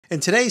In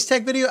today's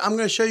tech video, I'm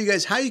going to show you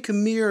guys how you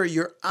can mirror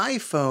your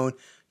iPhone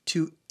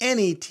to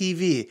any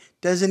TV.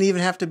 Doesn't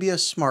even have to be a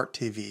smart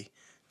TV.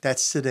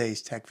 That's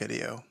today's tech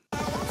video.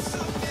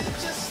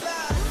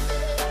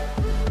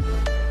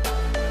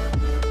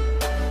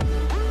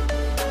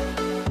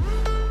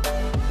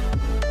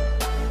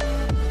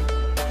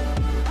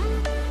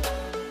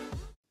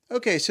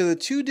 Okay, so the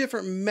two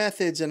different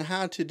methods on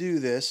how to do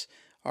this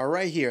are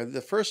right here.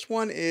 The first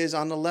one is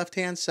on the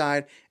left-hand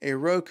side, a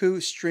Roku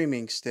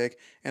streaming stick,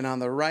 and on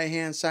the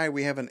right-hand side,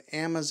 we have an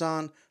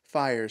Amazon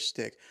Fire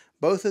Stick.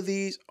 Both of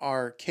these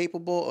are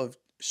capable of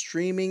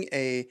streaming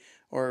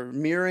or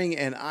mirroring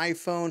an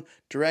iPhone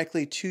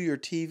directly to your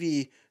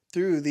TV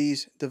through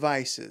these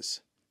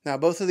devices. Now,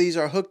 both of these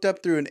are hooked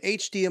up through an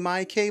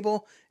HDMI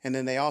cable, and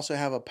then they also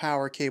have a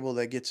power cable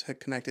that gets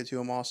connected to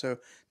them also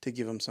to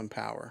give them some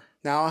power.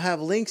 Now, I'll have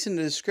links in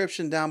the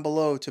description down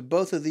below to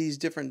both of these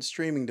different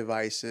streaming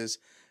devices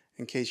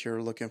in case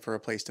you're looking for a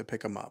place to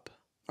pick them up.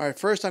 All right,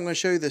 first I'm going to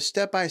show you the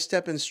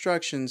step-by-step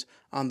instructions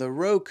on the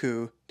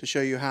Roku to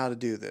show you how to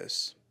do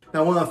this.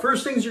 Now, one of the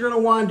first things you're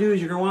going to want to do is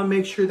you're going to want to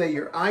make sure that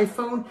your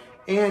iPhone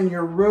and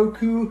your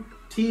Roku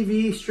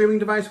TV streaming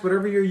device,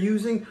 whatever you're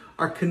using,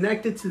 are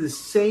connected to the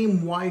same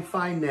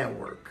Wi-Fi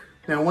network.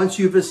 Now, once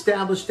you've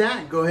established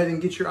that, go ahead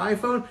and get your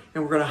iPhone,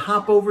 and we're going to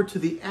hop over to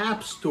the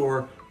App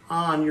Store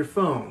on your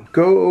phone.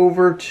 Go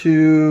over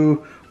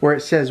to where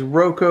it says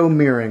Roku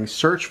Mirroring.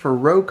 Search for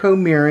Roku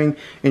Mirroring,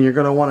 and you're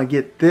going to want to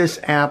get this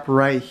app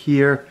right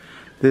here.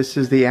 This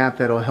is the app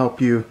that'll help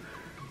you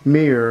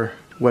mirror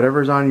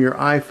whatever's on your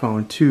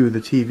iPhone to the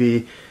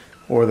TV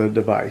or the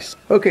device.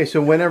 Okay,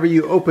 so whenever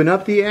you open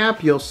up the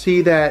app, you'll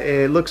see that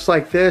it looks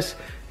like this,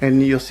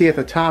 and you'll see at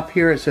the top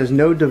here it says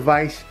no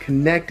device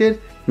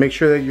connected. Make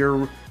sure that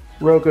your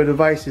Roku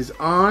device is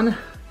on.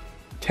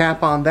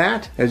 Tap on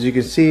that. As you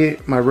can see,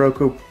 my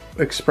Roku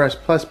Express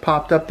Plus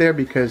popped up there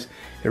because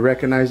it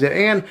recognized it.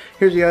 And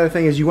here's the other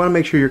thing is you want to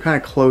make sure you're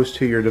kind of close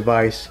to your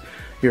device,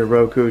 your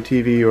Roku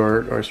TV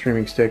or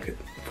streaming stick,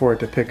 for it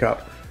to pick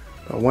up.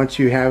 But once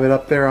you have it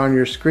up there on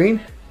your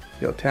screen,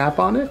 you'll tap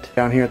on it.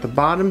 Down here at the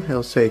bottom,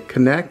 it'll say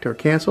connect or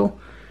cancel.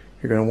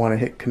 You're going to want to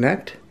hit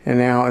connect. And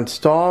now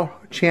install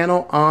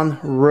channel on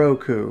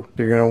Roku.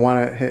 You're going to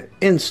want to hit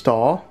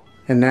install.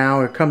 And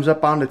now it comes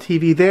up on the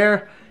TV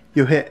there.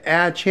 You'll hit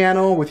add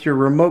channel with your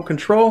remote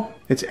control.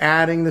 It's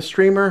adding the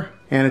streamer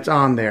and it's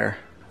on there.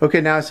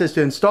 Okay, now it says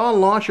to install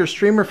and launch your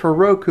streamer for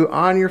Roku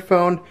on your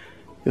phone.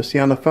 You'll see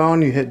on the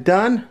phone, you hit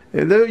done.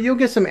 You'll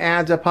get some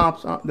ads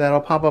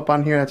that'll pop up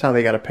on here. That's how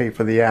they got to pay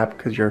for the app,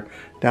 because you're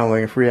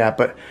downloading a free app.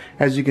 But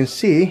as you can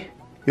see,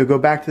 you'll go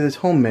back to this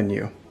home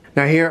menu.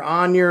 Now here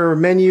on your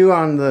menu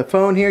on the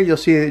phone here, you'll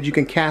see that you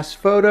can cast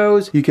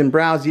photos, you can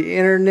browse the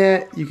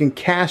internet, you can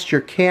cast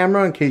your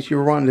camera in case you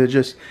were wanting to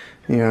just,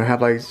 you know,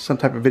 have like some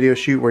type of video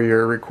shoot where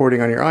you're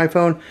recording on your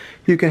iPhone.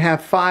 You can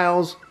have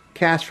files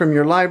cast from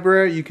your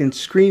library. You can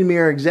screen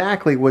mirror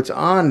exactly what's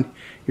on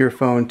your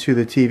phone to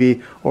the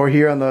TV, or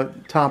here on the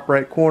top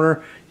right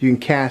corner, you can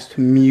cast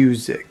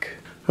music.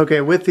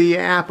 Okay, with the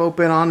app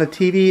open on the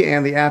TV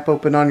and the app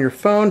open on your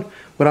phone,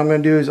 what I'm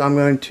going to do is I'm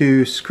going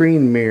to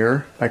screen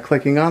mirror by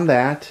clicking on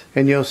that,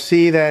 and you'll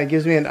see that it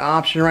gives me an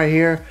option right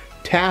here,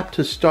 tap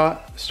to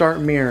start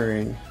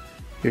mirroring.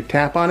 You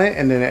tap on it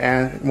and then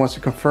it wants to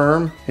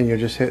confirm, and you'll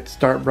just hit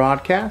start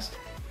broadcast.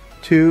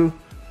 2,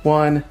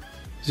 1,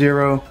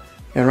 0,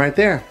 and right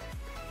there.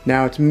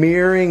 Now it's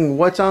mirroring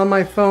what's on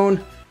my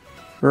phone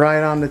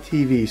right on the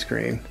TV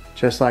screen,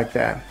 just like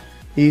that.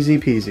 Easy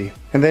peasy.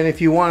 And then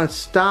if you want to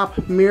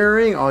stop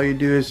mirroring, all you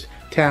do is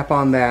tap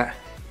on that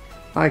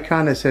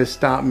icon that says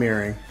stop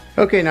mirroring.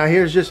 Okay, now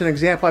here's just an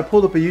example. I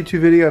pulled up a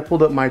YouTube video, I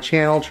pulled up my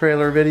channel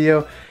trailer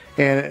video,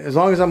 and as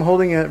long as I'm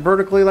holding it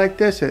vertically like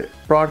this, it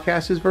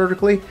broadcasts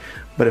vertically.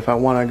 But if I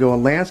want to go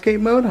in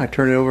landscape mode, I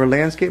turn it over to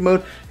landscape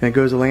mode, and it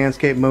goes to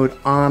landscape mode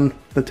on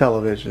the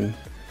television.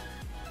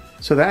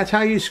 So that's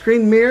how you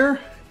screen mirror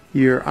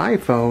your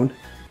iPhone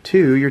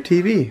to your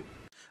TV.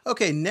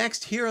 Okay,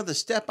 next, here are the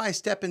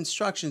step-by-step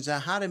instructions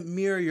on how to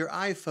mirror your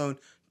iPhone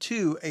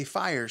to a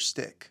Fire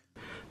Stick.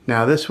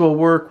 Now this will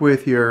work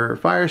with your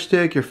Fire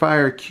Stick, your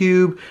Fire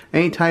Cube,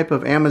 any type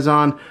of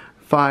Amazon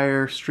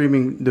Fire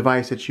streaming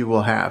device that you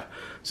will have.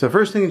 So the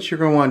first thing that you're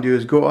going to want to do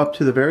is go up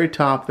to the very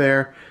top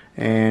there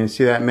and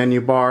see that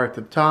menu bar at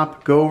the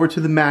top. Go over to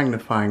the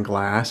magnifying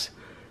glass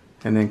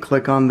and then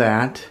click on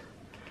that.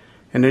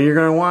 And then you're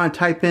going to want to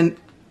type in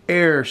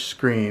Air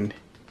Screen.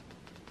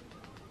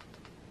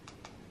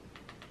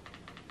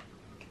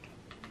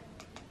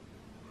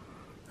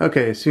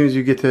 Okay, as soon as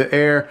you get to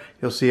air,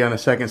 you'll see on the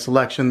second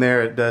selection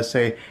there, it does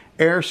say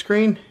Air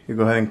Screen. You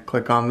go ahead and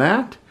click on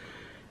that.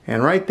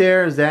 And right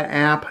there is that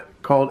app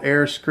called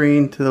Air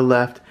Screen to the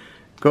left.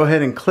 Go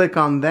ahead and click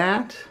on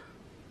that.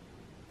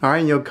 All right,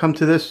 and you'll come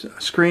to this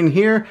screen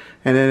here,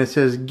 and then it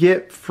says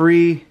Get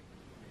Free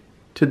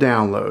to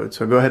Download.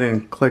 So go ahead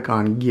and click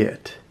on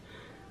Get.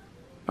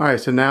 All right,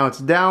 so now it's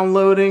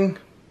downloading,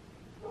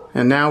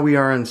 and now we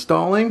are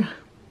installing.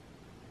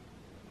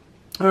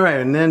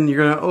 Alright, and then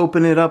you're going to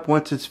open it up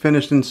once it's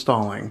finished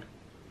installing.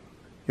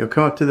 You'll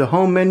come up to the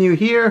home menu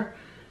here,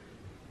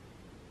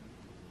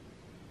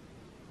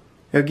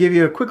 It'll give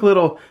you a quick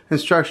little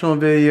instructional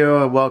video,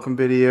 a welcome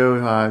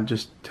video,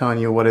 just telling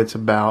you what it's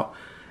about.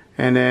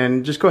 And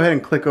then just go ahead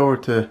and click over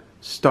to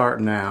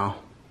Start Now.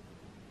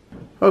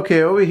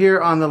 Okay, over here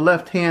on the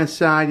left hand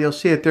side, you'll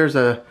see that there's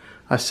a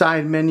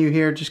side menu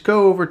here. Just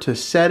go over to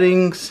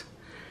Settings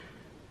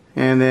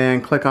and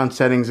then click on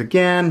Settings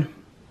again.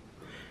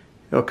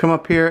 It'll come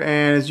up here,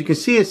 and as you can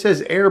see, it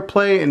says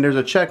AirPlay, and there's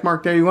a check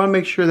mark there. You want to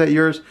make sure that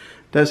yours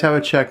does have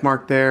a check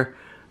mark there,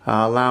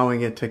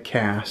 allowing it to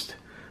cast.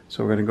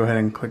 So we're going to go ahead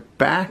and click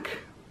back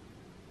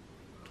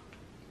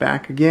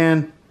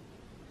again,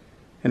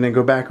 and then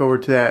go back over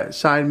to that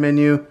side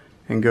menu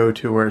and go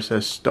to where it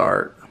says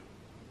Start.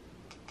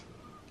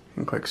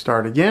 And click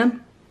Start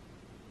again.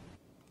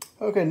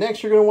 Okay,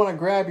 next you're going to want to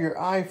grab your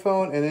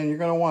iPhone, and then you're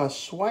going to want to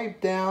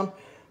swipe down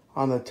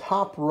on the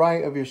top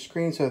right of your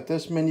screen so that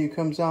this menu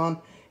comes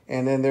on,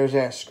 and then there's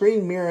that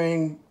screen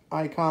mirroring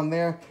icon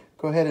there.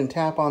 Go ahead and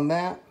tap on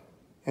that,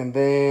 and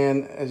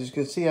then as you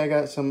can see, I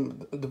got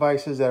some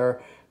devices that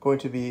are going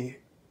to be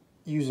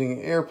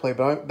using AirPlay,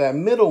 but that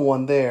middle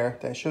one there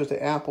that shows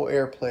the Apple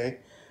AirPlay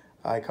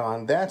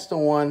icon, that's the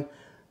one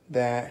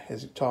that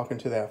is talking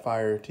to that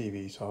Fire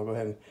TV. So I'll go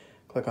ahead and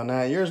click on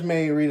that. Yours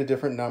may read a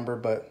different number,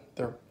 but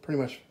they're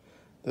pretty much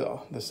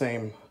the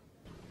same.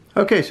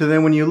 Okay, so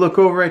then when you look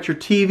over at your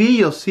TV,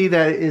 you'll see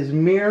that it is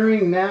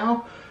mirroring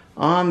now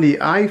on the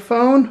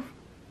iPhone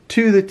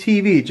to the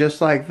TV,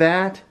 just like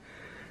that.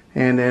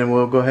 And then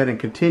we'll go ahead and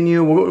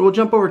continue. We'll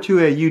jump over to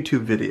a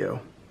YouTube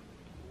video.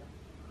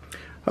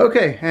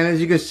 Okay, and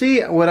as you can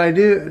see, what I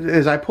do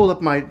is I pulled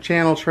up my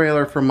channel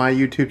trailer from my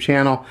YouTube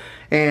channel,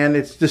 and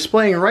it's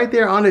displaying right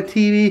there on the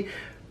TV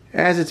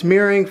as it's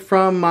mirroring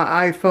from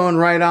my iPhone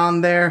right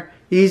on there.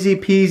 Easy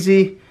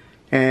peasy.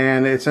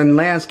 And it's in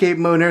landscape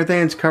mode and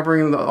everything. It's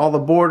covering all the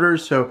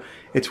borders, so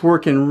it's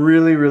working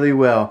really, really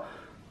well.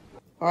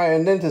 All right,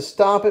 and then to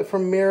stop it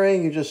from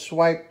mirroring, you just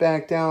swipe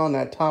back down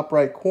that top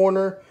right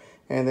corner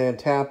and then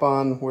tap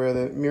on where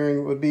the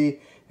mirroring would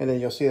be, and then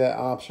you'll see that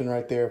option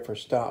right there for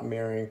stop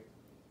mirroring,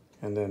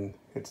 and then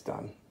it's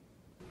done.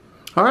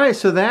 All right,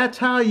 so that's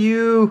how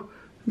you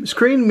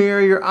screen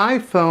mirror your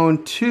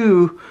iPhone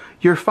to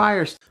your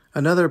Fire Stick.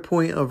 Another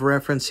point of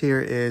reference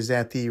here is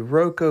that the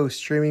Roku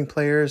streaming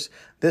players,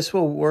 this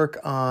will work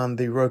on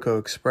the Roku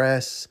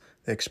Express,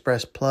 the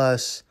Express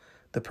Plus,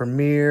 the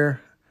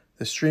Premier,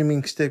 the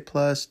Streaming Stick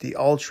Plus, the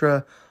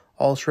Ultra,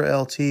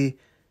 Ultra LT,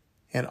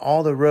 and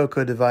all the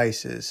Roku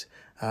devices,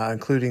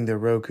 including the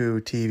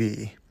Roku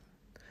TV.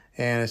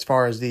 And as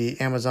far as the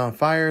Amazon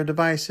Fire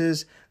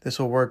devices, this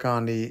will work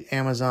on the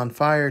Amazon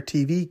Fire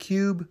TV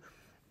Cube,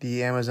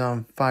 the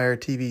Amazon Fire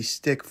TV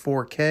Stick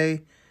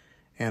 4K,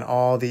 and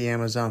all the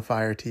Amazon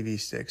Fire TV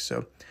sticks. So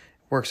it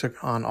works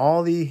on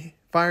all the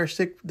Fire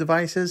Stick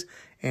devices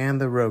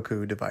and the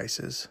Roku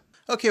devices.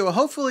 Okay, well,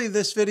 hopefully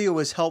this video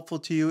was helpful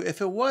to you.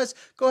 If it was,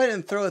 go ahead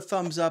and throw a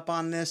thumbs up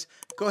on this.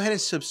 Go ahead and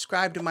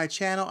subscribe to my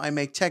channel. I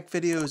make tech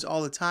videos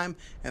all the time,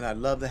 and I'd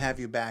love to have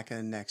you back in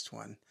the next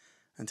one.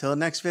 Until the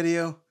next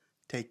video,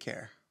 take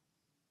care.